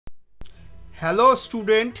Hello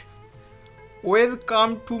student,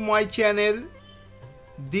 welcome to my channel.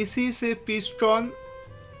 This is a piston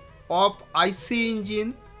of IC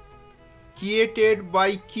engine created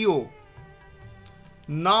by Creo.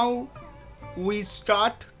 Now we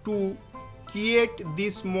start to create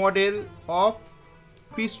this model of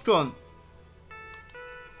piston.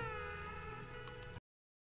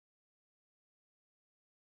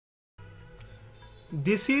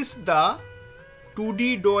 This is the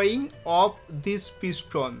 2D drawing of this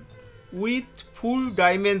piston with full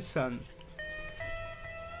dimension.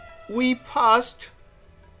 We first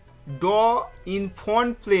draw in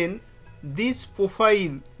front plane this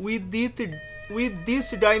profile with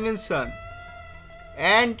this dimension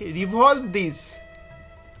and revolve this.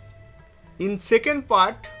 In second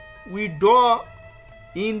part, we draw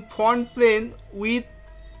in front plane with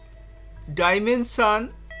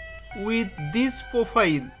dimension with this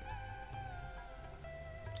profile.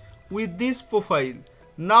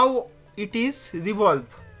 Now it is revolve.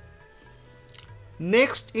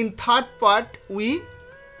 Next, in third part, we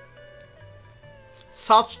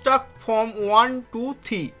subtract from 1 to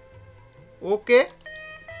 3. Okay.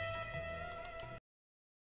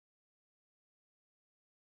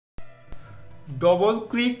 Double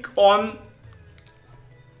click on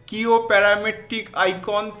Creo parametric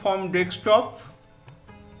icon from desktop.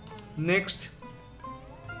 Next,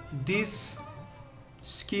 this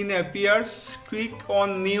screen appears. Click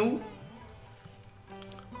on new,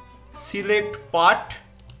 select part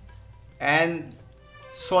and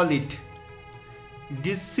solid.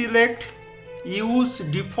 Deselect use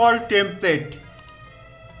default template.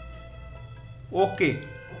 OK.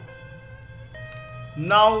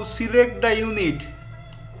 Now select the unit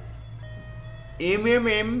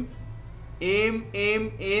MMNS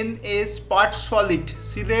part solid.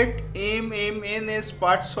 Select MMNS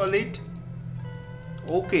part solid.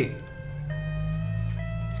 OK.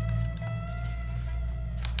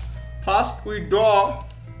 First we draw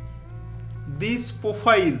this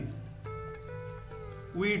profile.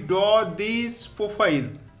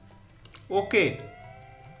 OK.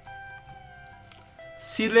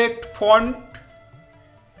 Select font.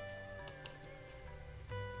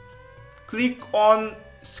 Click on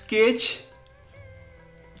sketch.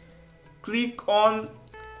 Click on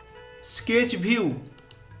sketch view.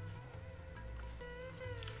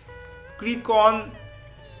 Click on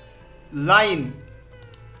line.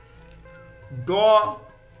 Draw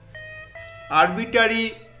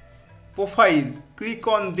arbitrary profile. Click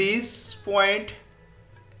on this point.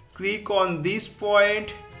 Click on this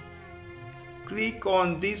point. Click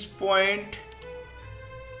on this point.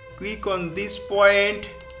 Click on this point.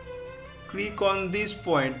 Click on this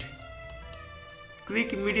point.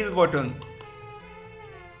 Click middle button.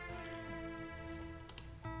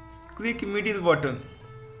 Click middle button.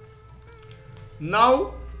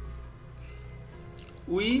 Now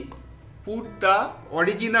we put the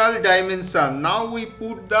original dimension.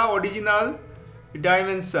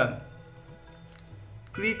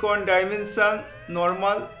 Click on dimension,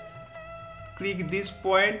 normal. Click this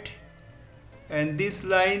point and this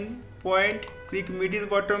line point. Click middle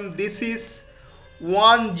bottom. This is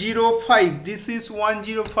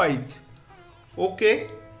 105. Okay.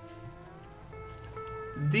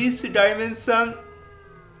 This dimension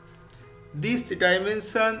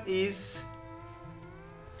is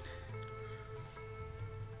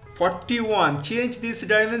 41. Change this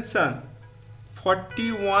dimension.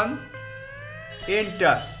 41.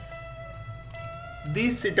 Enter.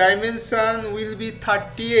 This dimension will be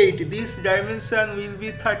 38. This dimension will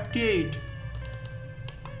be 38.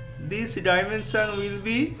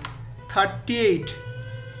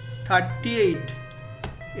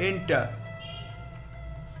 Enter.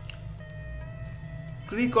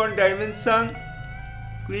 Click on dimension.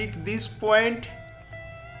 Click this point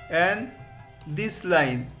and this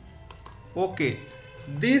line. Okay.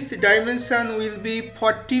 This dimension will be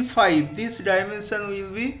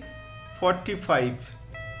 45.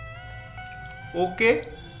 Okay.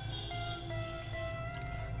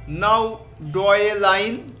 Now draw a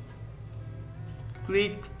line.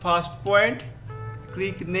 Click first point.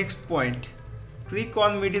 Click next point. Click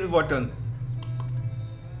on middle button.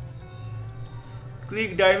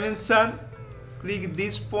 Click dimension. Click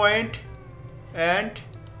this point and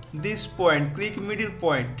this point. Click middle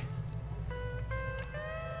point.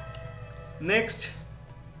 Next,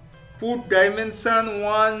 put dimension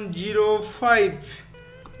 105.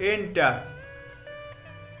 Enter.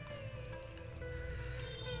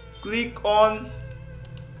 Click on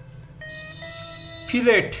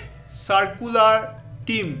fillet circular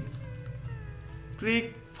trim.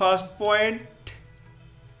 Click first point.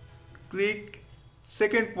 Click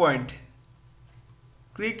second point.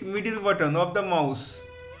 click middle button of the mouse,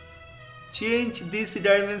 change this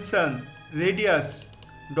dimension, radius,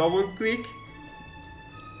 double click,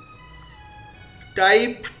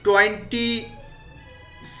 type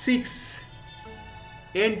 26,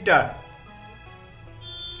 enter.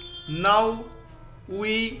 Now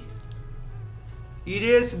we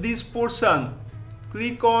erase this portion,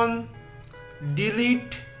 click on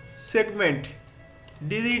delete segment,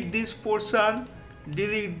 delete this portion,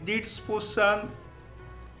 delete this portion,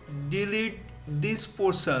 delete this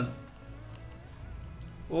portion.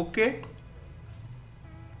 Okay,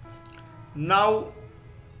 now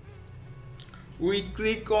we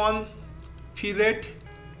click on fillet,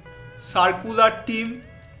 circular trim,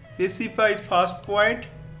 specify first point,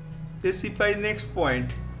 specify next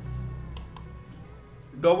point,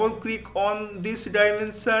 double click on this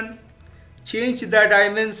dimension, change the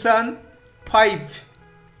dimension 5,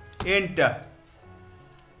 enter.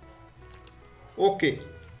 Okay,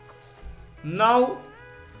 now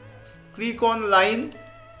click on line,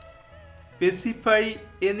 specify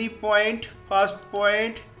any point, first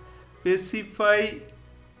point, specify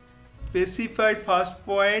first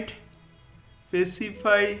point,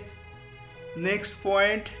 specify next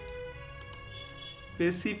point,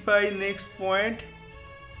 specify next point,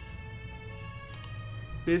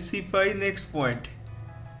 specify next point,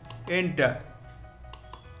 enter.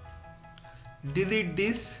 Delete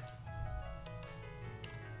this.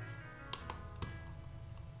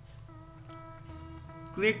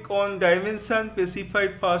 Click on dimension, specify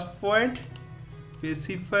first point,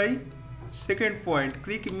 specify second point,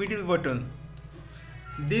 click middle button.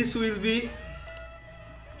 This will be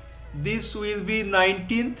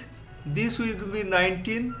 19th, this will be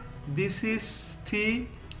 19, this is 3,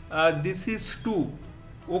 this is 2.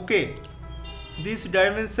 Okay, this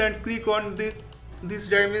dimension, click on this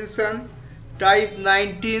dimension, type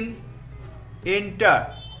 19,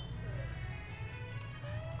 enter.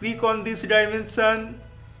 Click on this dimension,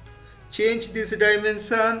 change this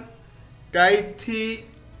dimension, type 3,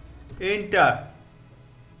 enter.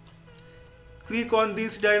 Click on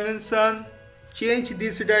this dimension, change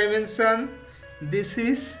this dimension, this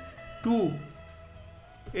is 2,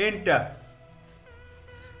 enter.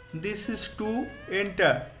 This is 2,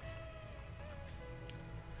 enter.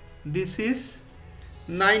 This is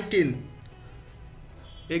 19.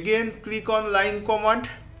 Again click on line command,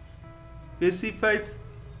 specify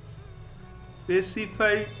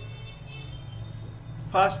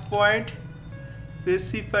first point,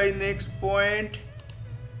 specify next point,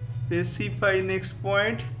 specify next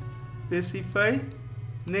point, specify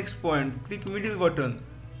next point, click middle button.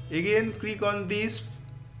 Again click on this,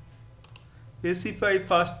 specify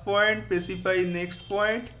first point, specify next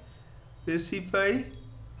point, specify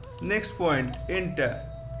next point, enter.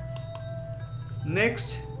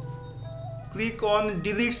 Next click on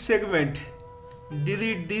delete segment,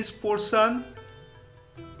 delete this portion,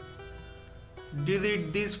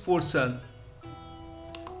 delete this portion.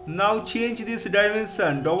 Now change this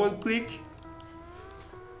dimension, double click,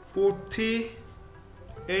 put 3,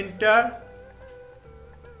 enter.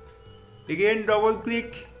 Again double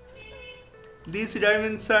click this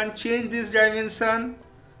dimension, change this dimension,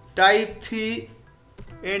 type 3,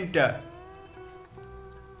 enter.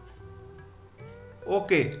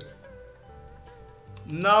 Okay,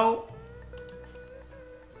 now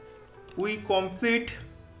we complete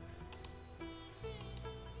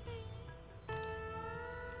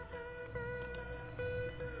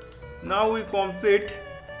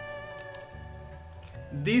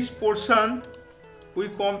this portion, we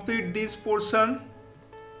complete this portion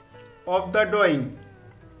of the drawing,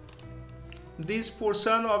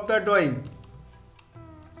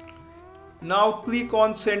 Now click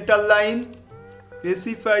on center line,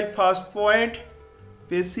 specify first point,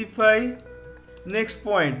 specify next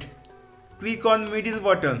point, click on middle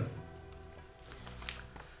button.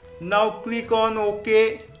 Now click on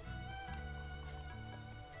OK,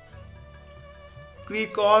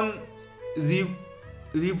 click on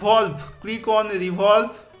Revolve, click on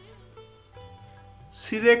Revolve,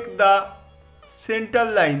 select the center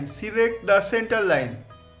line,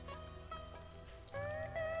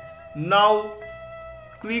 Now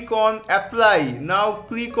click on Apply,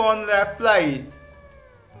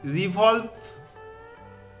 Revolve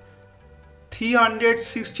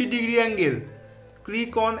 360 degree angle,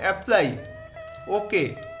 click on Apply.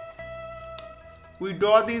 Okay, we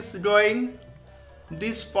draw this drawing,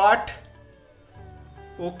 this part.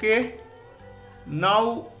 Okay,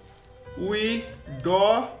 now we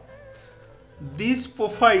draw this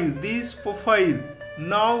profile,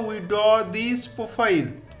 now we draw this profile.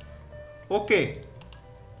 Okay,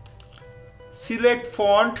 select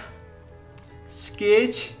font,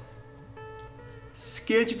 sketch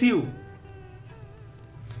view.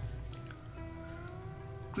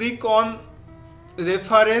 Click on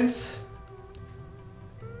reference,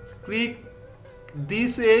 click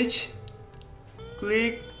this edge,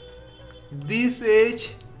 click this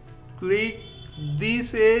edge, click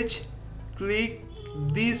this edge, click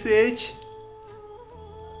this edge,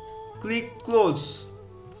 click close.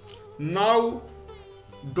 Now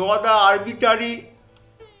draw the arbitrary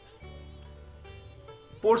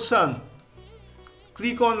portion.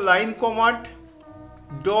 Click on line command,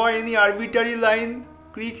 draw any arbitrary line,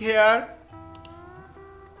 click here,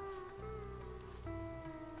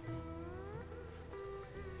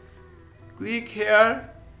 click here,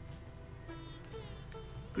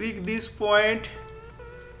 click this point,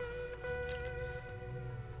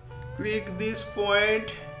 click this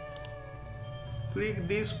point, click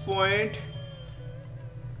this point,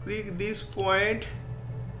 click this point,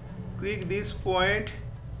 click this point,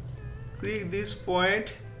 click this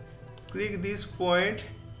point, click this point,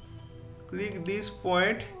 click this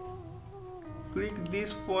point, click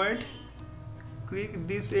this point, click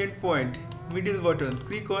this end point, middle button,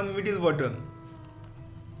 click on middle button.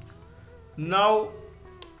 Now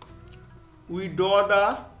we draw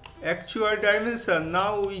the actual dimension.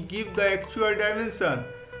 Now we give the actual dimension.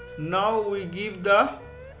 Now we give the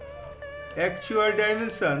actual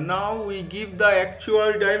dimension. Now we give the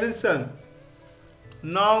actual dimension.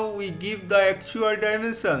 Now we give the actual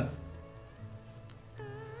dimension.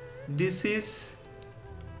 This is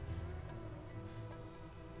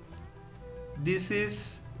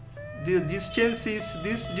the distance is,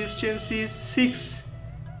 this distance is 6.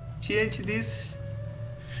 Change this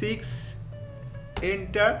 6,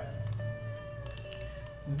 enter.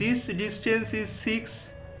 This distance is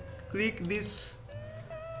 6, click this,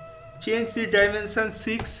 change the dimension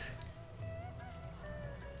 6.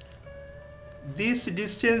 This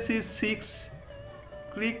distance is 6,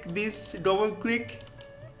 click this, double click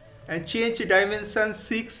and change dimension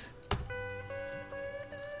 6.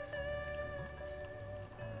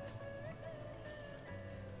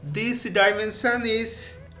 This dimension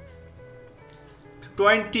is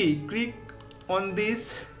 20, click on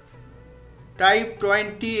this, type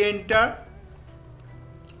 20, enter.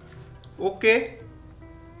 OK.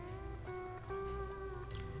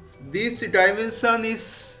 This dimension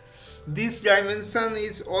is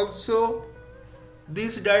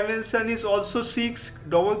also 6.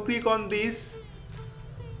 Double click on this,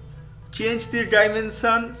 change the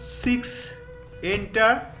dimension 6,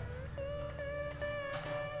 enter.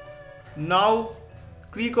 Now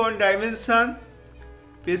click on dimension,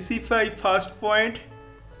 specify first point,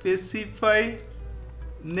 specify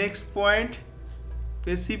next point,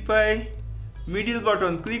 specify middle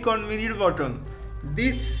button, click on middle button.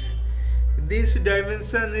 This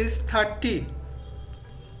dimension is 30.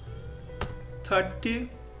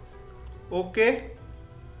 OK.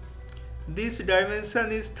 This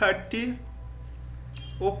dimension is 30.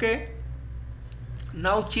 OK.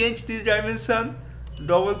 Now change this dimension,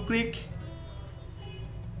 double click,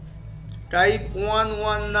 type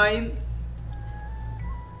 119,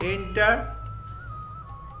 enter.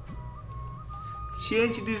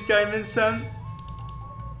 Change this dimension,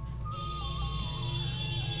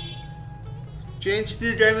 change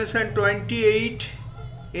the dimension 28,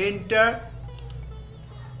 enter.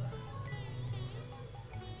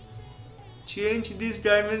 Change this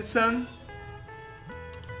dimension,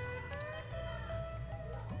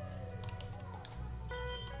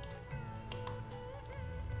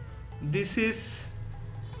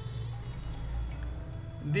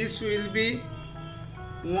 this will be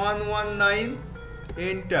 119,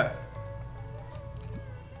 enter.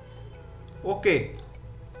 OK.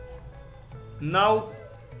 Now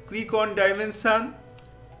click on dimension,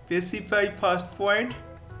 specify first point,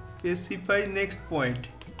 specify next point.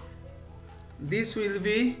 This will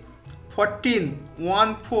be 14,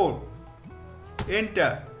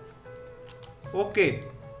 enter. OK.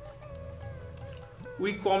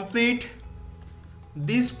 We complete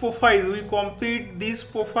this profile.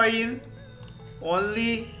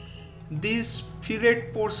 Only this fillet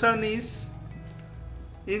portion is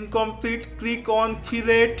incomplete. Click on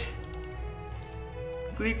fillet,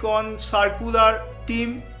 click on circular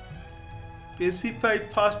trim, specify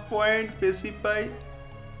first point, specify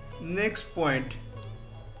next point,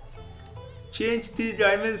 change the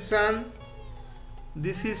dimension.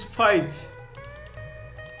 This is 5.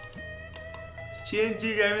 Change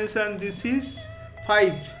the dimension. This is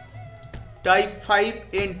 5. Type 5,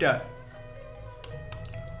 enter.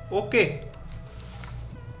 OK.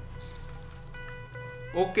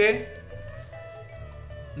 OK.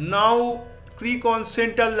 Now click on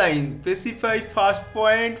center line, specify first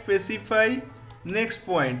point, specify next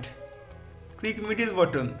point, click middle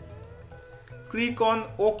button, click on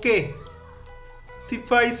OK,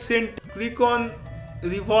 specify center, click on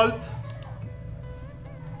revolve,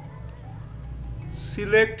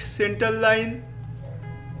 select center line,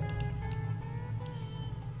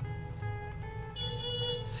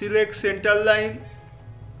 select center line,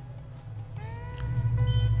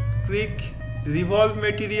 click revolve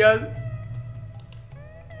material,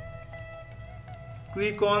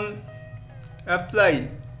 click on apply.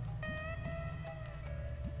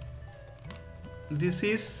 This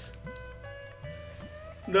is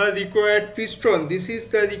the required piston. This is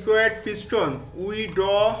the required piston. We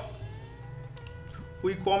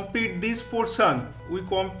complete this portion. We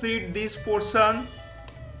complete this portion.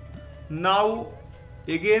 Now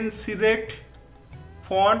again select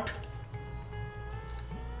font,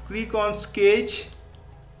 click on sketch,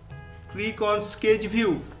 click on sketch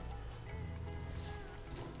view,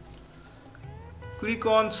 click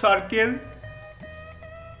on circle,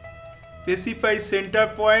 specify center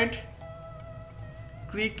point,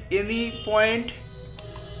 click any point,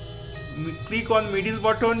 click on middle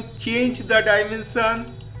button, change the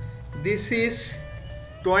dimension. This is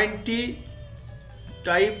 20,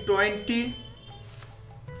 type 20,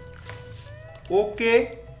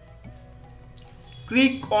 OK.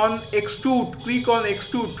 Click on extrude, click on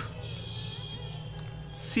extrude,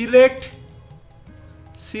 select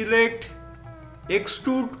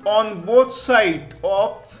extrude on both sides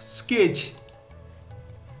of sketch.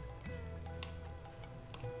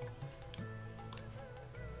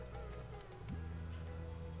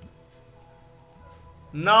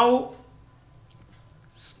 Now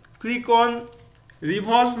click on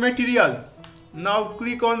revolve material. Now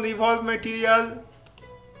click on revolve material.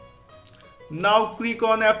 Now click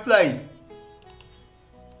on apply.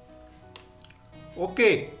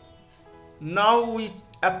 OK. Now we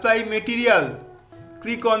apply material.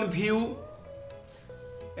 Click on view,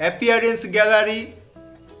 appearance gallery,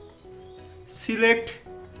 select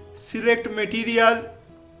material,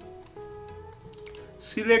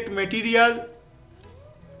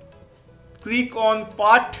 click on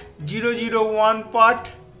part 001 part.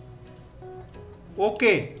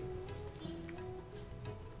 OK.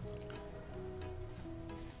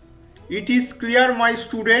 It is clear, my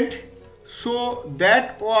student. So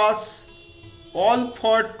that was all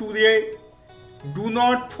for today. Do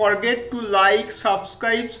not forget to like,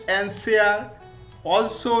 subscribe and share.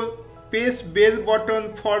 Also press bell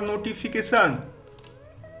button for notification.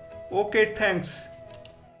 Okay, thanks.